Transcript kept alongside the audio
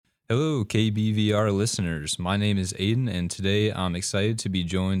Hello, KBVR listeners. My name is Aidan, and today I'm excited to be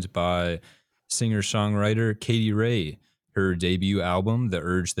joined by singer songwriter Katy Rea. Her debut album, The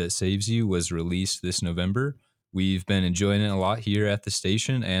Urge That Saves You, was released this November. We've been enjoying it a lot here at the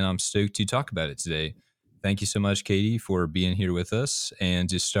station, and I'm stoked to talk about it today. Thank you so much, Katy, for being here with us. And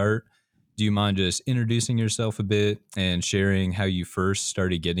to start, do you mind just introducing yourself a bit and sharing how you first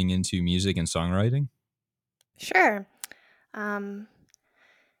started getting into music and songwriting? Sure. Um,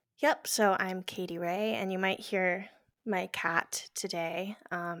 yep. So I'm Katy Ray, and you might hear my cat today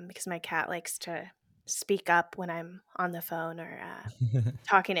because my cat likes to speak up when I'm on the phone or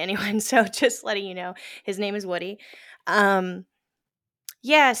talking to anyone. So just letting you know, his name is Woody. Um,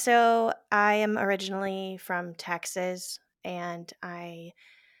 yeah. So I am originally from Texas, and I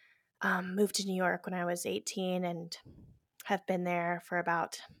moved to New York when I was 18, and have been there for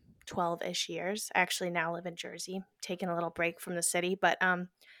about 12-ish years. I actually now live in Jersey, taking a little break from the city, but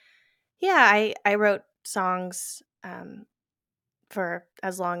yeah, I wrote songs, for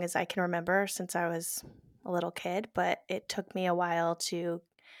as long as I can remember since I was a little kid, but it took me a while to,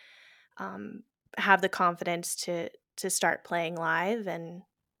 um, have the confidence to start playing live, and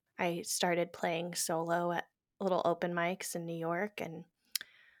I started playing solo at little open mics in New York, and,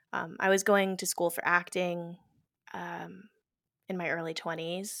 I was going to school for acting, um, in my early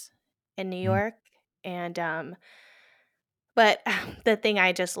 20s in New Mm. York, and, but the thing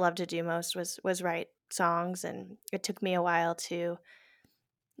I just loved to do most was write songs, and it took me a while to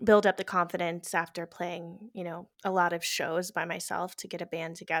build up the confidence after playing, a lot of shows by myself to get a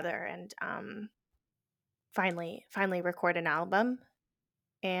band together and finally record an album.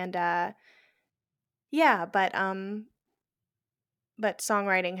 And yeah, but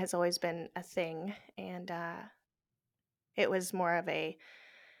songwriting has always been a thing, and it was more of a,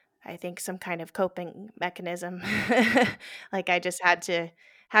 I think, some kind of coping mechanism. Like I just had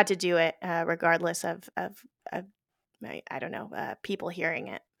to do it regardless of I don't know, people hearing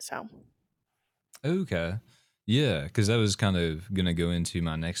it. So Okay. Yeah, because I was kind of gonna go into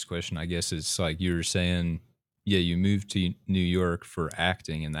my next question. I guess it's like you were saying, yeah, you moved to New York for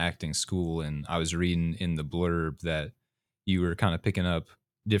acting and the acting school, and I was reading in the blurb that you were kind of picking up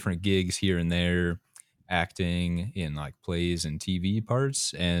different gigs here and there, acting in like plays and TV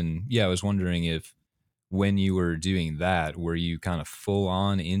parts. And yeah, I was wondering if when you were doing that, were you kind of full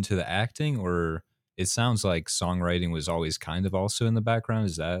on into the acting, or it sounds like songwriting was always kind of also in the background.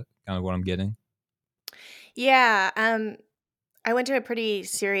 Is that kind of what I'm getting? yeah, I went to a pretty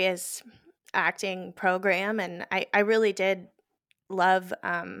serious acting program, and I really did love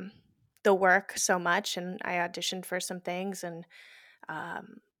the work so much, and I auditioned for some things, and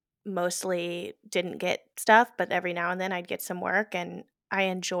um, mostly didn't get stuff, but every now and then I'd get some work, and I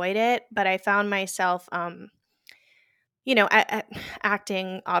enjoyed it. But I found myself,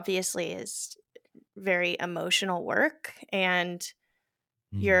 acting obviously is very emotional work, and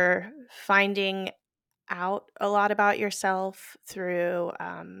Mm. you're finding out a lot about yourself through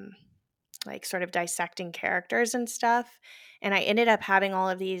like sort of dissecting characters and stuff. And I ended up having all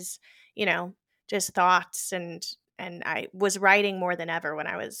of these, you know, just thoughts, and I was writing more than ever when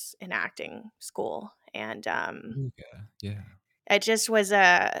I was in acting school. And Okay, yeah. it just was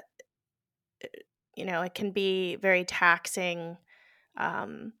a, it can be very taxing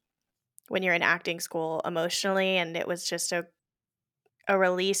um when you're in acting school emotionally, and it was just a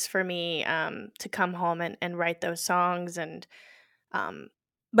release for me to come home and write those songs. And Um,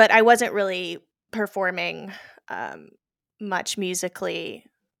 but I wasn't really performing, um, much musically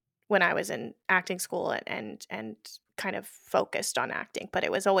when I was in acting school, and kind of focused on acting, but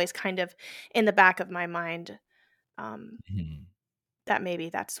it was always kind of in the back of my mind, um, Mhm. that maybe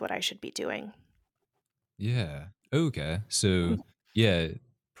that's what I should be doing. Yeah. Okay. So, yeah,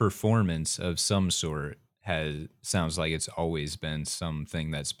 performance of some sort has sounds like it's always been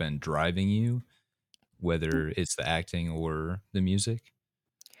something that's been driving you, whether it's the acting or the music?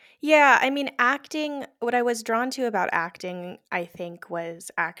 Yeah, I mean, acting what I was drawn to about acting, I think, was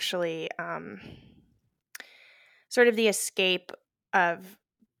actually, sort of the escape of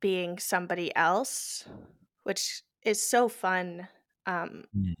being somebody else, which is so fun, um,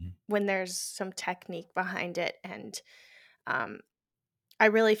 Mhm. when there's some technique behind it. And um, I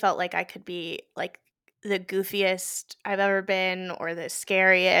really felt like I could be like the goofiest I've ever been, or the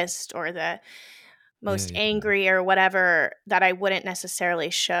scariest, or the Yeah, most yeah. angry, or whatever, that I wouldn't necessarily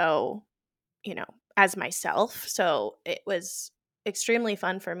show, you know, as myself. So it was extremely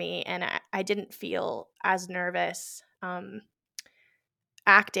fun for me, and I didn't feel as nervous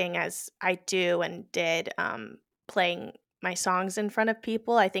acting as I do and did playing my songs in front of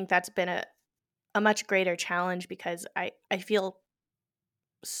people. I think that's been a much greater challenge because I feel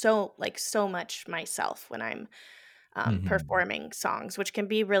so much myself when I'm Mhm. performing songs, which can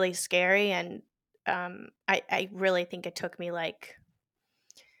be really scary. And I really think it took me like,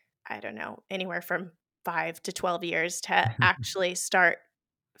 I don't know, anywhere from 5 to 12 years to actually start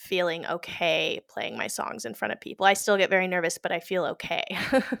feeling okay playing my songs in front of people. I still get very nervous, but I feel okay.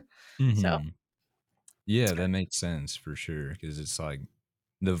 So, Mhm. Yeah, that makes sense for sure because it's like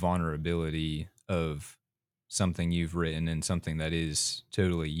the vulnerability of something you've written and something that is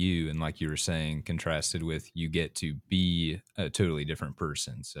totally you, and like you were saying, contrasted with you get to be a totally different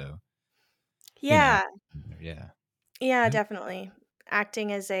person. So, you know, yeah, yeah. yeah, Okay. definitely. Acting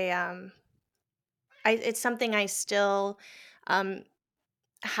is it's something I still um,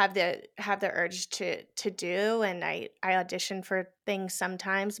 have the urge to do, and I audition for things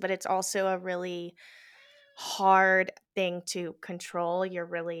sometimes, but it's also a really hard thing to control. You're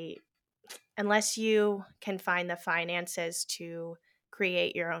really, unless you can find the finances to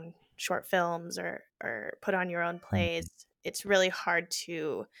create your own short films or put on your own Mhm. plays, it's really hard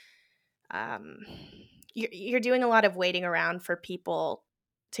to um you're doing a lot of waiting around for people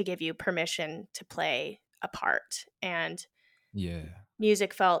to give you permission to play a part. And Yeah.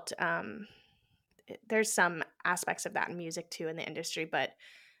 music felt there's some aspects of that in music too in the industry, but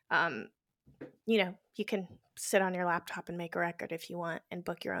um you can sit on your laptop and make a record if you want and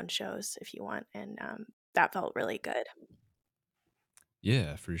book your own shows if you want. And that felt really good.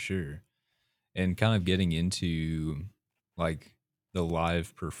 Yeah, for sure. And kind of getting into like the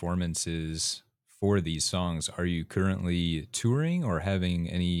live performances for these songs, are you currently touring or having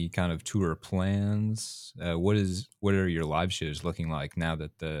any kind of tour plans? What are your live shows looking like now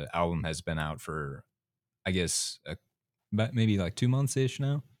that the album has been out for, I guess, about maybe like 2 months ish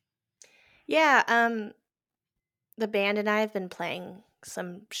now? Yeah, the band and I have been playing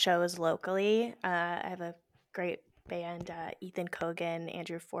some shows locally. I have a great band, Ethan Kogan,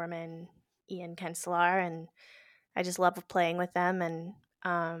 Andrew Foreman, Ian Kenselar, and I just love playing with them. And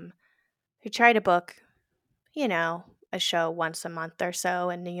we try to book, a show once a month or so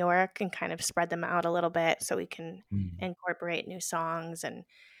in New York and kind of spread them out a little bit so we can Mm. incorporate new songs and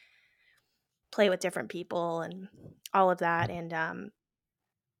play with different people and all of that. And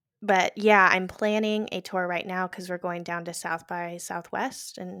but yeah, I'm planning a tour right now because we're going down to South by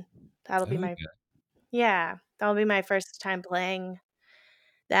Southwest, and that'll be my Okay. yeah, that'll be my first time playing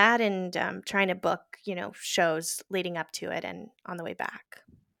that, and trying to book shows leading up to it and on the way back.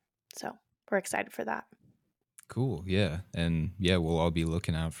 So we're excited for that. Cool. Yeah. And yeah, we'll all be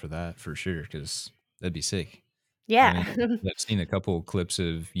looking out for that for sure because that'd be sick. I Yeah. mean, I've seen a couple clips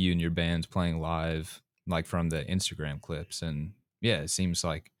of you and your bands playing live, like from the Instagram clips, and yeah, it seems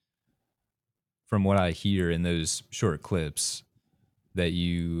like from what I hear in those short clips that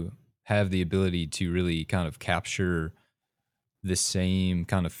you have the ability to really kind of capture the same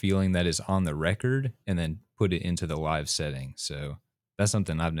kind of feeling that is on the record and then put it into the live setting. So that's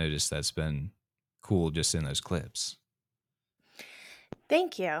something I've noticed that's been cool just in those clips.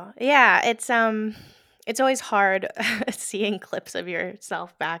 Thank you. Yeah, it's always hard seeing clips of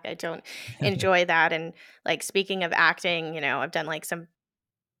yourself back. I don't enjoy that. And like, speaking of acting, I've done like some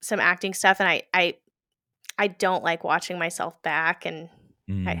acting stuff, and I don't like watching myself back. And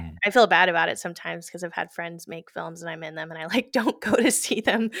I Mm, I feel bad about it sometimes because I've had friends make films and I'm in them and I like don't go to see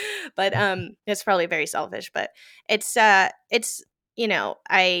them. But it's probably very selfish, but it's I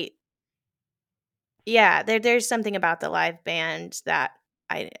yeah, there's something about the live band that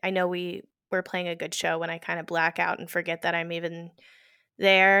I know we're playing a good show when I kind of black out and forget that I'm even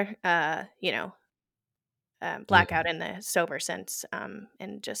there. Black yeah. out in the sober sense,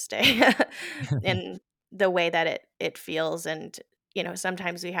 and just stay in the way that it feels. And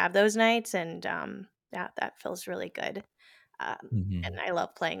sometimes we have those nights, and that feels really good. And Mhm. I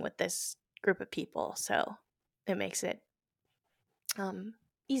love playing with this group of people, so it makes it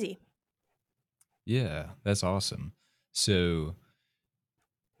easy. Yeah, that's awesome. So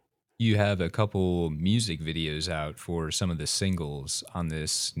you have a couple music videos out for some of the singles on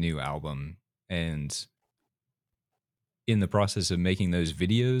this new album. And in the process of making those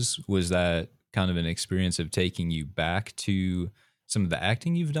videos, was that kind of an experience of taking you back to some of the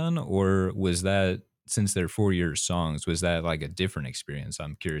acting you've done? Or was that, since they're 4 year songs, was that like a different experience?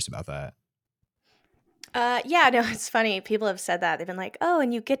 I'm curious about that. Yeah, no, it's funny. People have said that. They've been like, "Oh,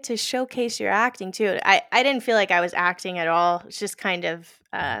 and you get to showcase your acting too." I didn't feel like I was acting at all. It's just kind of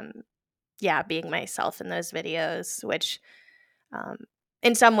yeah, being myself in those videos, which um,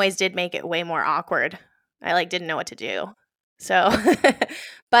 in some ways did make it way more awkward. I like didn't know what to do. So,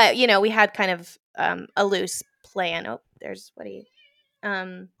 but we had kind of a loose plan. Oh, there's Woody.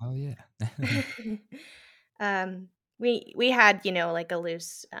 Um, Oh, yeah. um, we had, like a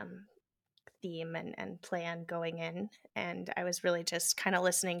loose theme and plan going in, and I was really just kind of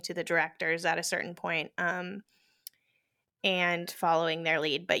listening to the directors at a certain point, and following their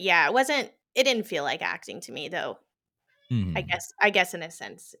lead. But yeah, it didn't feel like acting to me though. Mhm. I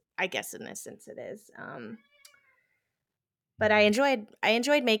guess in a sense it is. But Mhm. I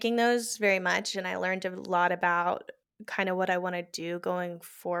enjoyed making those very much, and I learned a lot about kind of what I want to do going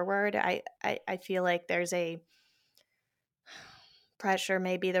forward. I feel like there's a pressure,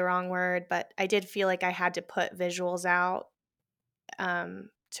 may be the wrong word, but I did feel like I had to put visuals out,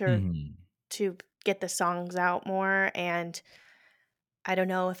 to Mhm. get the songs out more, and I don't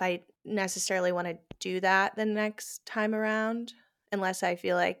know if I necessarily want to do that the next time around, unless I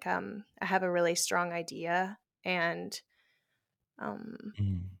feel like I have a really strong idea. And um,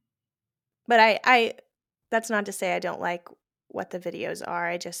 Mhm. but I that's not to say I don't like what the videos are.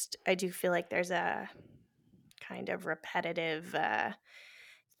 I do feel like there's a kind of repetitive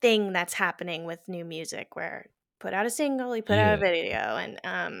thing that's happening with new music where put out a single, you put out a Yeah. video, and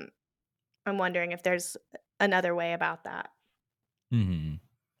I'm wondering if there's another way about that. Mhm.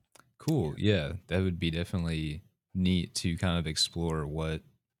 Cool. Yeah, that would be definitely neat to kind of explore what,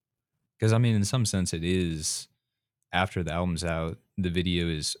 because I mean, in some sense, it is after the album's out, the video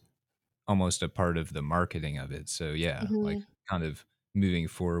is almost a part of the marketing of it. So yeah, like Mhm. kind of moving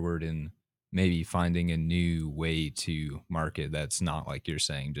forward and maybe finding a new way to market that's not like you're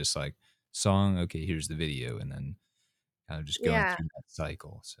saying, just like song, okay, here's the video, and then kind of just going Yeah. through that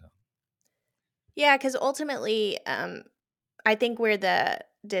cycle. So Yeah, because ultimately, I think where the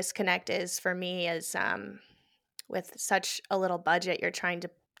disconnect is for me is, with such a little budget, you're trying to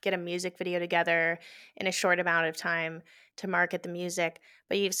get a music video together in a short amount of time to market the music,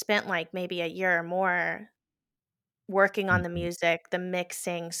 but you've spent like maybe a year or more working on the mhm, music, the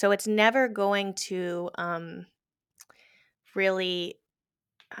mixing, so it's never going to really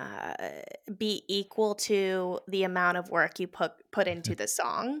uh, be equal to the amount of work you put into the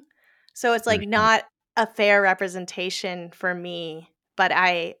song. So it's for like sure. not a fair representation for me, but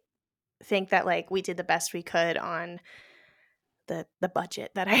I think that like we did the best we could on the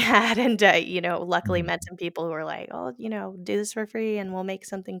budget that I had, and luckily met Mhm, some people who were like, "Oh, do this for free and we'll make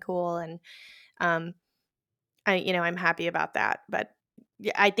something cool." And um I'm happy about that. But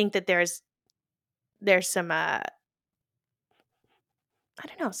yeah, I think that there's some I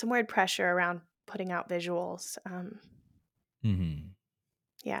don't know, some weird pressure around putting out visuals. mhm,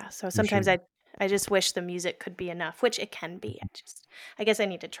 Yeah, so for sure. sometimes I just wish the music could be enough, which it can be. I guess I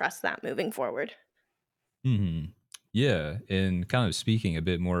need to trust that moving forward. Mhm. Yeah, and kind of speaking a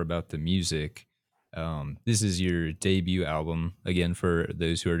bit more about the music, this is your debut album. Again, for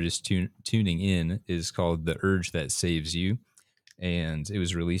those who are just tuning in, is called "The Urge That Saves You," and it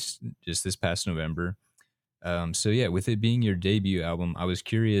was released just this past November. So yeah, with it being your debut album, I was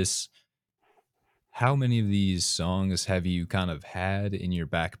curious, how many of these songs have you kind of had in your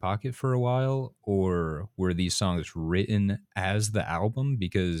back pocket for a while, or were these songs written as the album?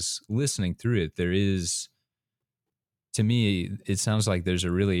 Because listening through it, there is, to me, it sounds like there's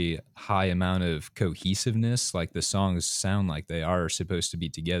a really high amount of cohesiveness. Like the songs sound like they are supposed to be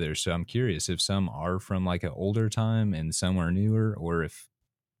together. So I'm curious if some are from like an older time and some are newer, or if,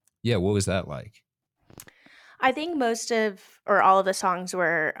 yeah, what was that like? I think most of or all of the songs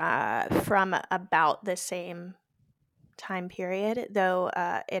were from about the same time period, though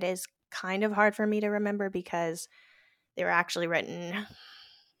it is kind of hard for me to remember because they were actually written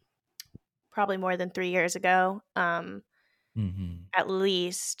probably more than 3 years ago. Hmm. At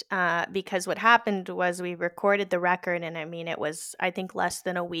least, because what happened was we recorded the record, and I mean, it was, I think, less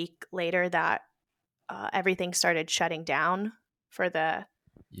than a week later that everything started shutting down for the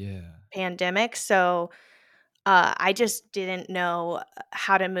Yeah. pandemic. So I just didn't know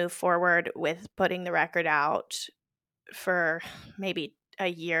how to move forward with putting the record out for maybe a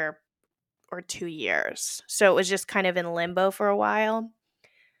year or 2 years. So it was just kind of in limbo for a while.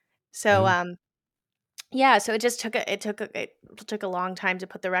 So Oh. yeah, so it just it took a long time to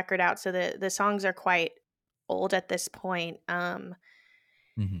put the record out. So the songs are quite old at this point.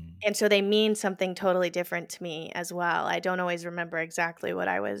 Hmm. And so they mean something totally different to me as well. I don't always remember exactly what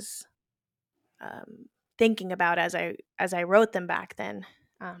I was um, thinking about as I wrote them back then.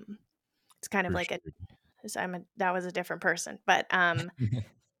 Um, it's kind of For like a sure. that was a different person,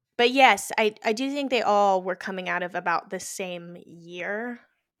 but yes, I do think they all were coming out of about the same year,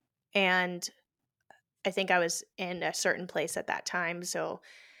 and I think I was in a certain place at that time, so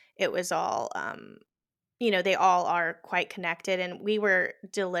it was all they all are quite connected, and we were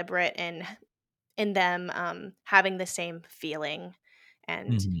deliberate in them having the same feeling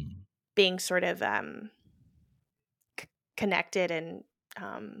and Hmm. being sort of connected and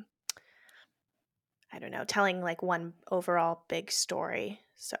um, I don't know, telling like one overall big story.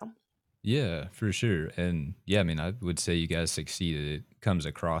 So, Yeah, for sure. And yeah, I mean, I would say you guys succeeded. It comes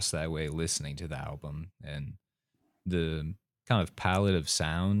across that way listening to the album, and the kind of palette of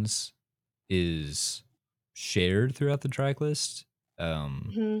sounds is shared throughout the track list.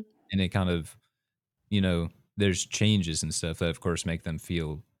 mhm. And it kind of, you know, there's changes and stuff that of course make them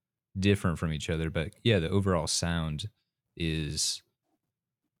feel different from each other. But yeah, the overall sound is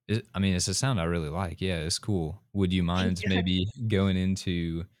I mean, it's a sound I really like. Yeah, it's cool. Would you Thank mind you. maybe going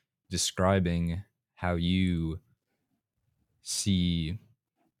into describing how you see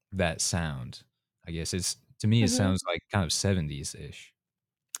that sound? I guess it's to me, it Mhm. sounds like kind of 70s ish.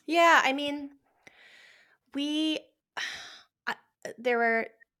 Yeah, I mean, we I, there were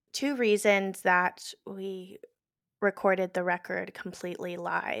two reasons that we recorded the record completely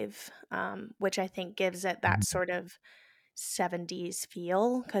live, which I think gives it that Mhm. sort of 70s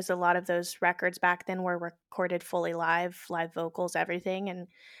feel because a lot of those records back then were recorded fully live, live vocals, everything. And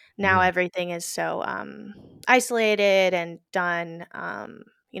now Yeah. everything is so isolated and done,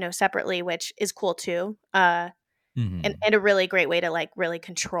 separately, which is cool too. Mhm. And a really great way to like really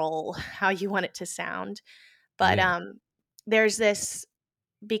control how you want it to sound. But Yeah. there's this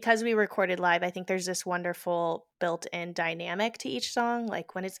because we recorded live, I think there's this wonderful built-in dynamic to each song.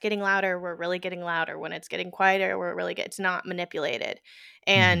 Like when it's getting louder, we're really getting louder. When it's getting quieter, it's not manipulated.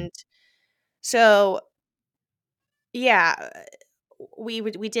 Mhm. And so, yeah, we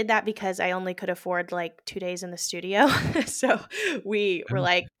did that because I only could afford like 2 days in the studio. So we were Okay.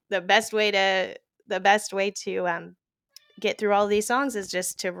 like the best way to get through all these songs is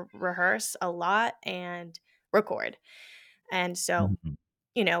just to rehearse a lot and record. And so Mhm.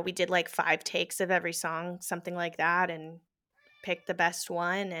 we did like 5 takes of every song, something like that, and picked the best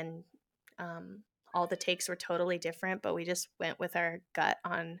one, and, um, all the takes were totally different, but we just went with our gut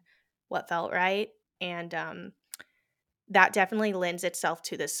on what felt right, and, that definitely lends itself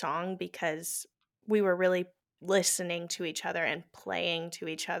to the song because we were really listening to each other and playing to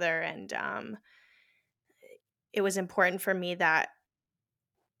each other, and, it was important for me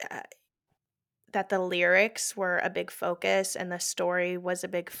uh, that the lyrics were a big focus and the story was a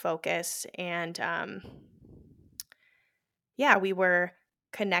big focus, and, yeah, we were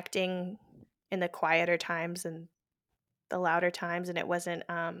connecting in the quieter times and the louder times, and it wasn't,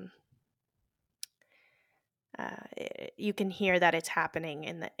 you can hear that it's happening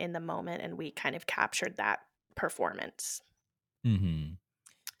in the moment, and we kind of captured that performance. Mhm.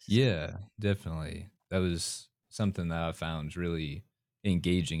 So Yeah, definitely. That was something that I found really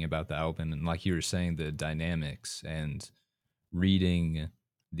engaging about the album, and like you were saying, the dynamics and reading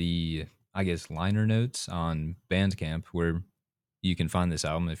the, I guess, liner notes on Bandcamp, where you can find this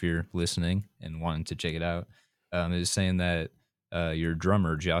album if you're listening and wanting to check it out. Is saying that your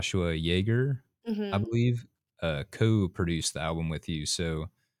drummer Joshua Yeager, I mhm. believe, co-produced the album with you. So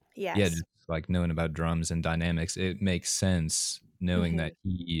yeah, Yes. just like knowing about drums and dynamics, it makes sense knowing Mhm. that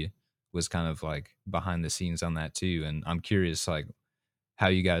he was kind of like behind the scenes on that too. And I'm curious, like how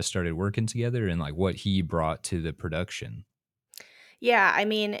you guys started working together and like what he brought to the production. Yeah, I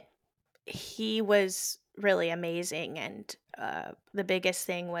mean, he was really amazing, and, the biggest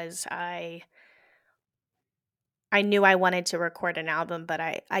thing was I knew I wanted to record an album, but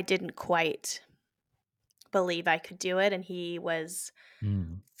I didn't quite believe I could do it, and he was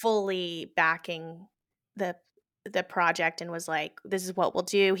Mm. fully backing the the project and was like, "This is what we'll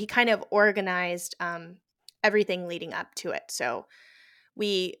do." He kind of organized, everything leading up to it. So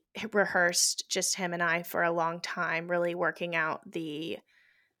we rehearsed, just him and I, for a long time, really working out the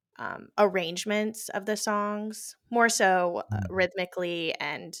arrangements of the songs, more so Mm. rhythmically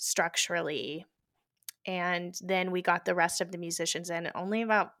and structurally. And then we got the rest of the musicians in only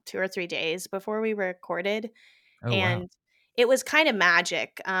about 2 or 3 days before we recorded, Oh wow. and it was kind of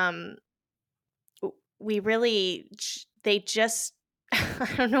magic. We really they just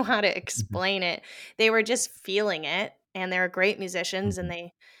I don't know how to Mhm. explain it. They were just feeling it, and they're great musicians, and Mhm.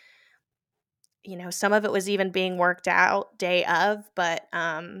 some of it was even being worked out day of, but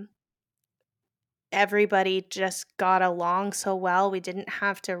everybody just got along so well. We didn't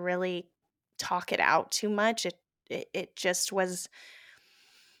have to really talk it out too much. It just was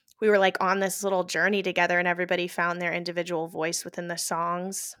we were like on this little journey together, and everybody found their individual voice within the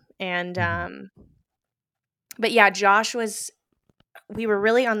songs. And Mhm. but yeah, Josh was we were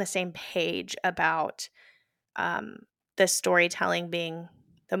really on the same page about um, the storytelling being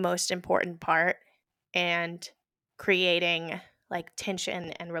the most important part and creating like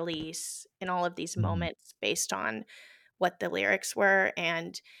tension and release in all of these Mhm. moments based on what the lyrics were,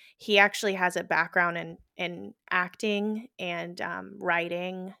 and he actually has a background in acting and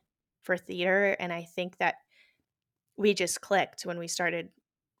writing for theater, and I think that we just clicked when we started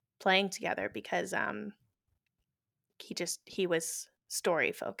playing together because he was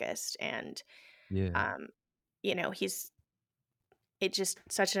story focused, and Yeah. um, he's it just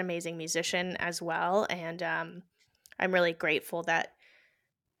such an amazing musician as well, and I'm really grateful that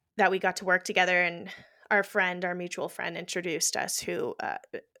we got to work together, and our mutual friend, introduced us,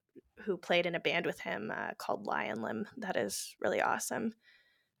 who played in a band with him called Lion Limb. That is really awesome.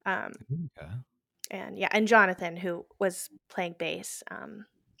 Um, Okay. and yeah, and Jonathan, who was playing bass,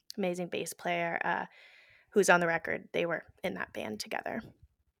 amazing bass player, who's on the record. They were in that band together.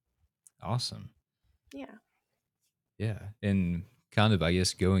 Awesome. Yeah. Yeah. And kind of, I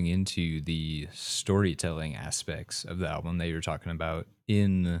guess, going into the storytelling aspects of the album that you're talking about,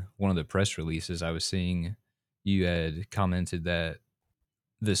 in one of the press releases I was seeing, you had commented that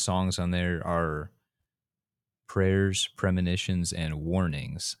the songs on there are prayers, premonitions, and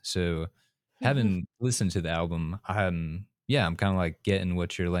warnings. So, having listened to the album, I'm kind of like getting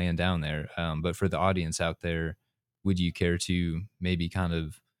what you're laying down there. But for the audience out there, would you care to maybe kind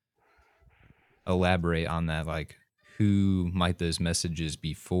of elaborate on that? Like, who might those messages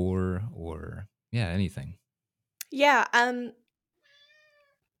be for, or yeah, anything? Yeah,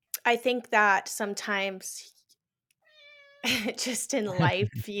 I think that sometimes just in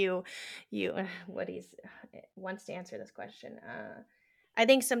life you what he's wants to answer this question. I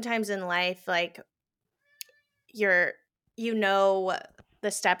think sometimes in life, like, you're you know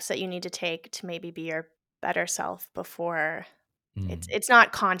the steps that you need to take to maybe be your better self before Mm, it's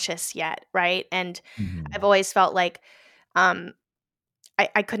not conscious yet, right? And I've mhm, always felt like um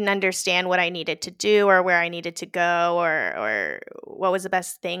I couldn't understand what I needed to do or where I needed to go, or what was the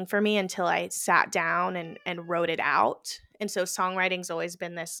best thing for me until I sat down and wrote it out. And so songwriting's always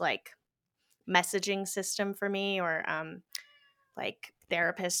been this like messaging system for me, or like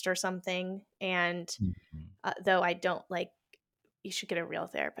therapist or something. And mhm. though I don't like, you should get a real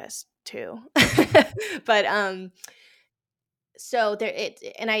therapist too. But so there it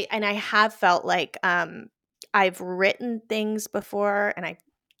and I have felt like I've written things before, and I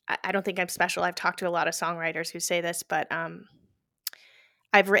don't think I'm special. I've talked to a lot of songwriters who say this, but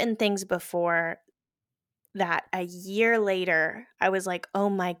I've written things before that a year later I was like, "Oh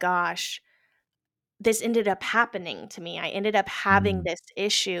my gosh, this ended up happening to me. I ended up having Mm, this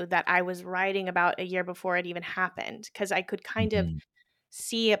issue that I was writing about a year before it even happened," because I could kind of mhm.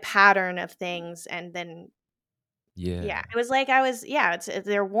 see a pattern of things, and then yeah, Yeah. it was like I was yeah,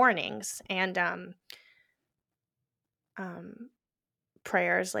 they're warnings, and um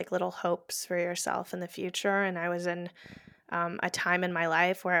prayers, like little hopes for yourself in the future. And I was in a time in my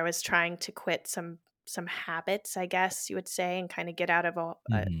life where I was trying to quit some habits, I guess you would say, and kind of get out of a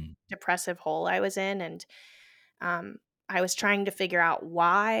Mhm. depressive hole I was in. And um, I was trying to figure out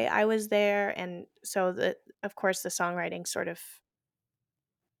why I was there, and so of course the songwriting sort of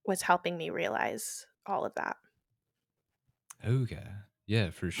was helping me realize all of that. Okay. Yeah,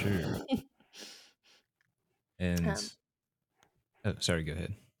 for sure. And um, oh, sorry, go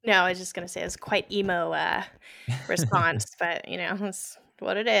ahead. no, I was just gonna say it's quite emo response, but it's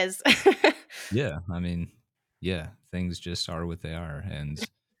what it is. Yeah, I mean, yeah, things just are what they are. And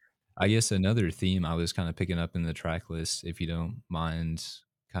I guess another theme I was kind of picking up in the track list, if you don't mind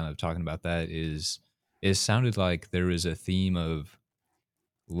kind of talking about that, is it sounded like there was a theme of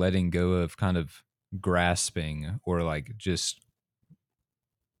letting go of kind of grasping, or like just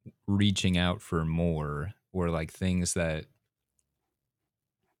reaching out for more, or like things that,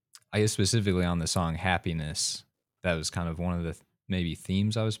 I guess specifically on the song Happiness, that was kind of one of the maybe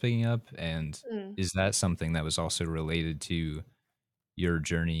themes I was picking up. And Mm. is that something that was also related to your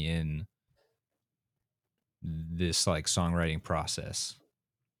journey in this like songwriting process?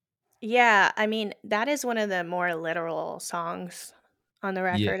 Yeah, I mean, that is one of the more literal songs on the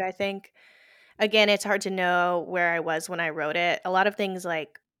Yeah. record, I think. Again, it's hard to know where I was when I wrote it. A lot of things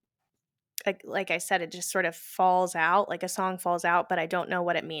like I said, it just sort of falls out, like a song falls out, but I don't know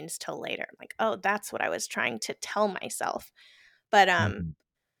what it means till later. I'm like, "Oh, that's what I was trying to tell myself." But Mhm.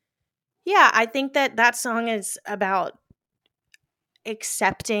 yeah, I think that that song is about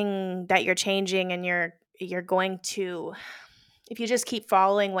accepting that you're changing, and you're going to, if you just keep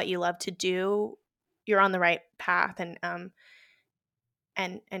following what you love to do, you're on the right path,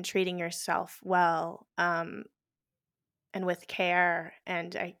 and treating yourself well, and with care.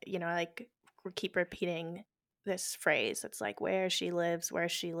 And I like keep repeating this phrase. It's like where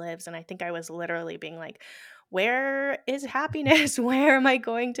she lives, and I think I was literally being like, where is happiness? Where am I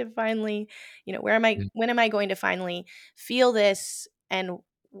going to finally, Yeah. when am I going to finally feel this, and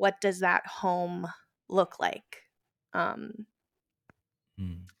what does that home look like? Um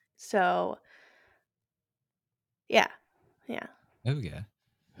Mm. so yeah. Yeah. Okay.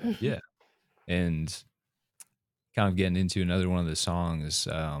 Yeah. And kind of getting into another one of the songs,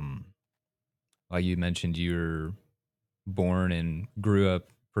 like you mentioned, you're born and grew up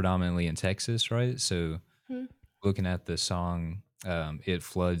predominantly in Texas, right? So looking at the song, It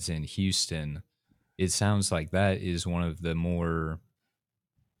Floods in Houston, it sounds like that is one of the more,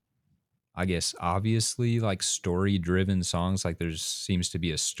 I guess, obviously like story driven songs. Like there seems to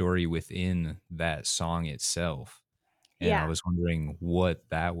be a story within that song itself. And I Yeah. was wondering what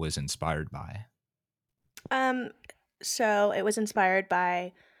that was inspired by. Um, so it was inspired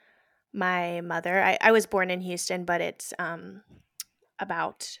by my mother. I was born in Houston, but it's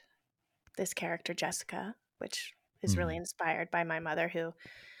about this character Jessica, which is really Mm, inspired by my mother, who,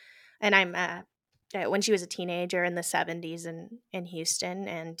 and I'm when she was a teenager in the '70s in Houston,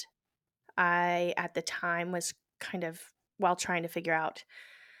 and I at the time was kind of while trying to figure out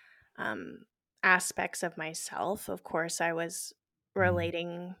um, aspects of myself. Of course, I was mm,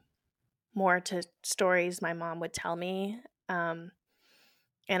 relating more to stories my mom would tell me. Um,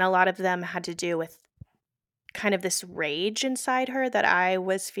 and a lot of them had to do with kind of this rage inside her that I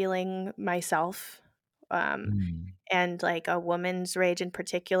was feeling myself. Um, mm, and like a woman's rage in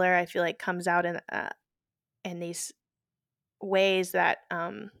particular, I feel like comes out in these ways that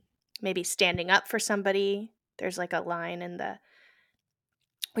maybe standing up for somebody. There's like a line in the,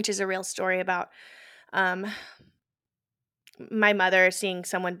 which is a real story about um, my mother seeing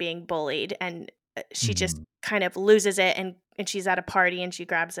someone being bullied, and she just mhm, kind of loses it, and she's at a party and she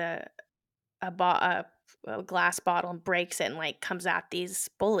grabs a glass bottle and breaks it and like comes at these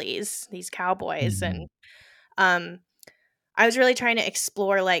bullies, these cowboys, and mhm. um I was really trying to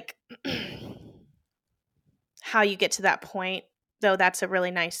explore like how you get to that point, though that's a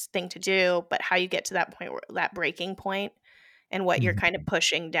really nice thing to do, but how you get to that point, where that breaking point, and what you're kind of Mhm.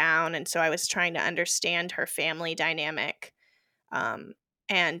 pushing down. And so I was trying to understand her family dynamic, um,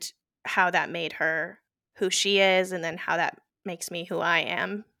 and how that made her who she is, and then how that makes me who I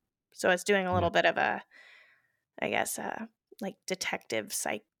am. So I was doing a Yeah. little bit of a, I guess, like detective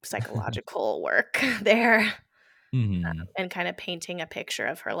psychological work there, Mhm. and kind of painting a picture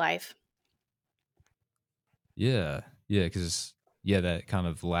of her life. Yeah. Yeah, because yeah, that kind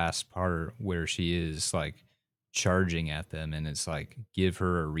of last part where she is, like, charging at them, and it's like, give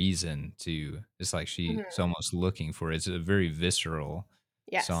her a reason to it's like she's Mhm. almost looking for it. It's a very visceral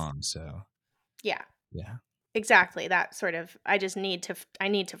Yes. song, so Yeah. yeah. Exactly. That sort of, I need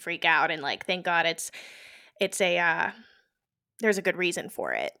to freak out, and like thank God it's a there's a good reason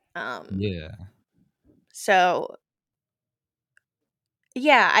for it. Yeah, So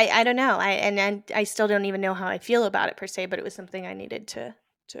yeah, I don't know. And I still don't even know how I feel about it per se, but it was something I needed to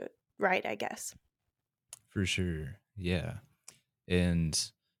write, I guess. for sure. Yeah,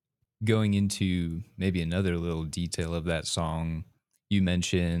 and going into maybe another little detail of that song, you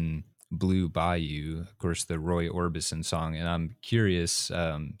mentioned Blue Bayou, of course, the Roy Orbison song. And I'm curious,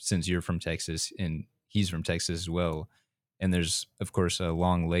 since you're from Texas and he's from Texas as well, and there's, of course, a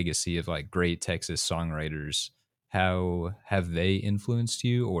long legacy of like great Texas songwriters. How have they influenced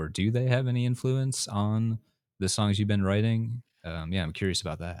you, or do they have any influence on the songs you've been writing? Yeah, I'm curious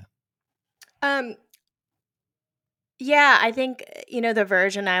about that. Um yeah, I think the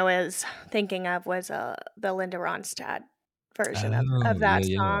version I was thinking of was the Linda Ronstadt version of Oh, that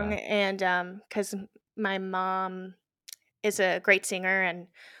yeah, song, yeah. and cuz my mom is a great singer and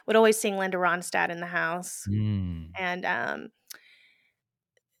would always sing Linda Ronstadt in the house. Mm, And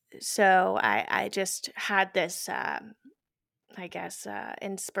so I just had this I guess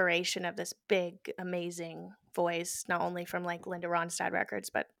inspiration of this big amazing voice, not only from like Linda Ronstadt records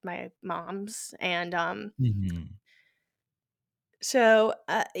but my mom's. And mhm, so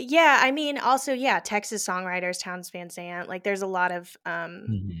yeah, I mean, also, yeah, Texas songwriters, Towns Van Sant, like there's a lot of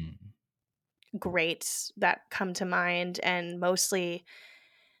mhm, greats that come to mind, and mostly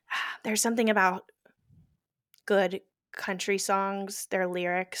there's something about good country songs, their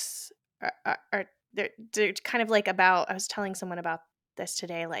lyrics are they're kind of like about, I was telling someone about this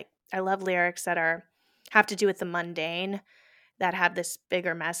today, like I love lyrics that are have to do with the mundane, that have this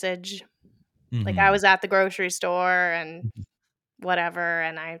bigger message. Like I mhm. was at the grocery store and whatever,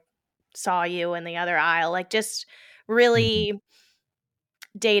 and I saw you in the other aisle, like just Mhm, really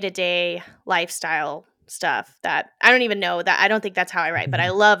day-to-day lifestyle stuff that I don't even know that, I don't think that's how I write, but I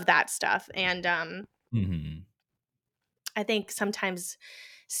love that stuff. And mhm. I think sometimes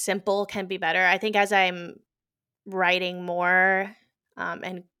simple can be better. I think as I'm writing more,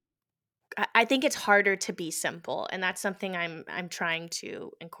 and I think it's harder to be simple, and that's something I'm trying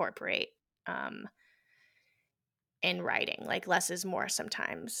to incorporate um, in writing. Like less is more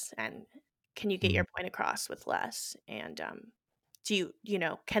sometimes, and can you get Mhm. your point across with less? And do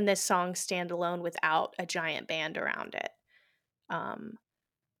can this song stand alone without a giant band around it? Um,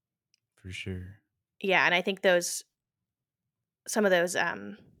 For sure. yeah, and I think those some of those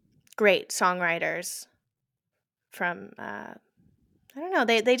great songwriters from I don't know,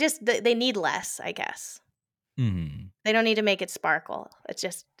 they need less, I guess. Mhm. They don't need to make it sparkle. It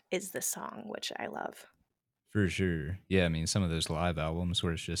just is the song, which I love. For sure. Yeah, I mean, some of those live albums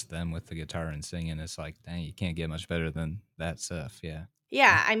where it's just them with the guitar and singing, it's like, dang, you can't get much better than that stuff. Yeah.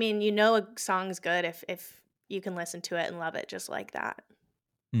 Yeah, I mean, a song's good if you can listen to it and love it just like that.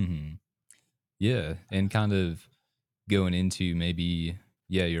 Mhm. Yeah, and kind of going into maybe,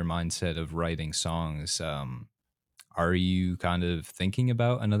 yeah, your mindset of writing songs, are you kind of thinking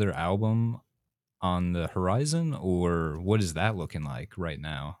about another album on the horizon, or what is that looking like right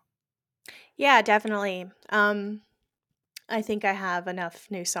now? Yeah, definitely. I think I have enough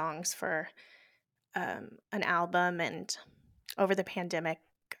new songs for an album, and over the pandemic,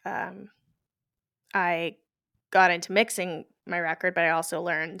 um, I got into mixing my record, but I also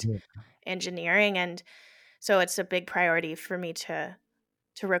learned Yeah. engineering, and so it's a big priority for me to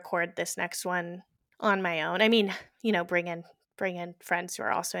record this next one on my own. I mean, bring in friends who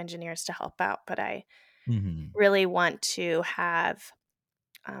are also engineers to help out, but I Mhm. really want to have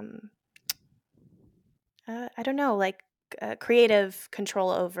um I don't know, like creative control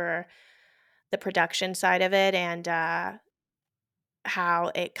over the production side of it and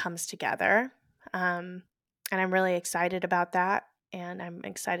how it comes together. Um and I'm really excited about that, and I'm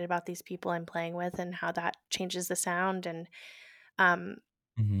excited about these people I'm playing with and how that changes the sound. And um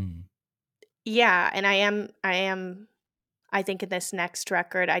Mhm. yeah, and I think in this next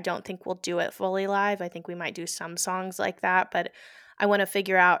record, I don't think we'll do it fully live. I think we might do some songs like that, but I want to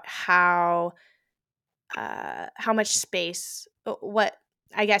figure out how much space, what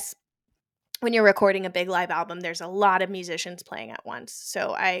I guess when you're recording a big live album, there's a lot of musicians playing at once.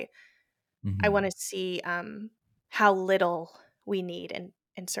 So I want to Mhm. see how little we need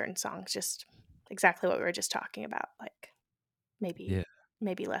in certain songs. Just exactly what we were just talking about. Like maybe Yeah.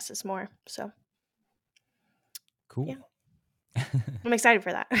 maybe less is more. So yeah, Cool. I'm excited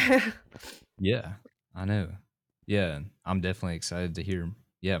for that. Yeah, I know. Yeah, and I'm definitely excited to hear,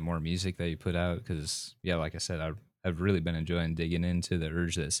 yeah, more music that you put out because, yeah, like I said, I've really been enjoying digging into the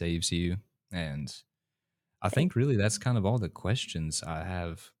urge that saves you, and I Thank think really that's kind of all the questions I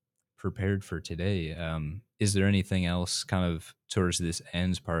have prepared for today. Is there anything else kind of towards this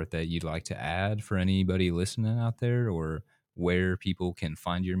ends part that you'd like to add for anybody listening out there, or where people can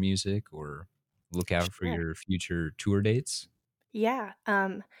find your music or look out for Sure. your future tour dates? Yeah.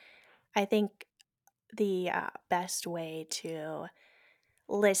 I think the best way to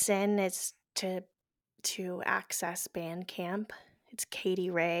listen is to access Bandcamp. It's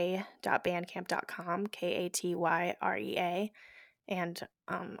katyrea.bandcamp.com, Katyrea. And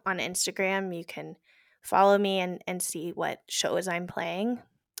on Instagram, you can follow me and see what shows I'm playing.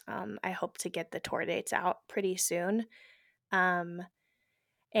 I hope to get the tour dates out pretty soon. Um,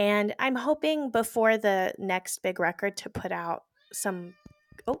 and I'm hoping before the next big record to put out some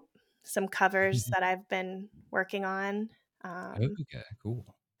oh some covers that I've been working on. Um, Okay,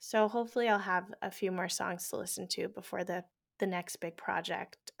 cool. so hopefully I'll have a few more songs to listen to before the next big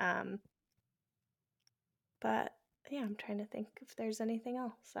project. But yeah, I'm trying to think if there's anything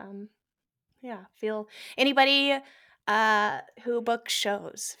else. Yeah, feel anybody who books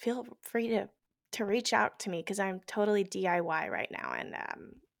shows, feel free to reach out to me because I'm totally DIY right now, and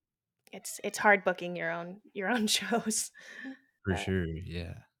it's hard booking your own shows. For But sure,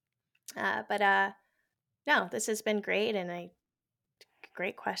 yeah. no, this has been great, and I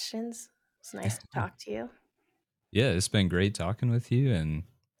great questions. It's nice to talk to you. Yeah, it's been great talking with you, and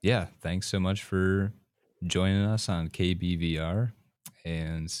yeah, thanks so much for joining us on KBVR.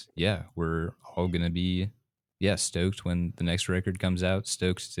 And yeah, we're all gonna be, yeah, stoked when the next record comes out.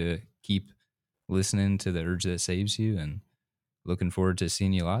 Stoked to keep listening to the urge that saves you, and looking forward to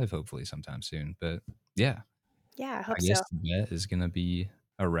seeing you live hopefully sometime soon. But yeah, Yeah, I I hope so. guess that is gonna be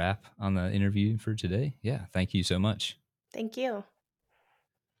a wrap on the interview for today. Yeah, thank you so much. Thank you.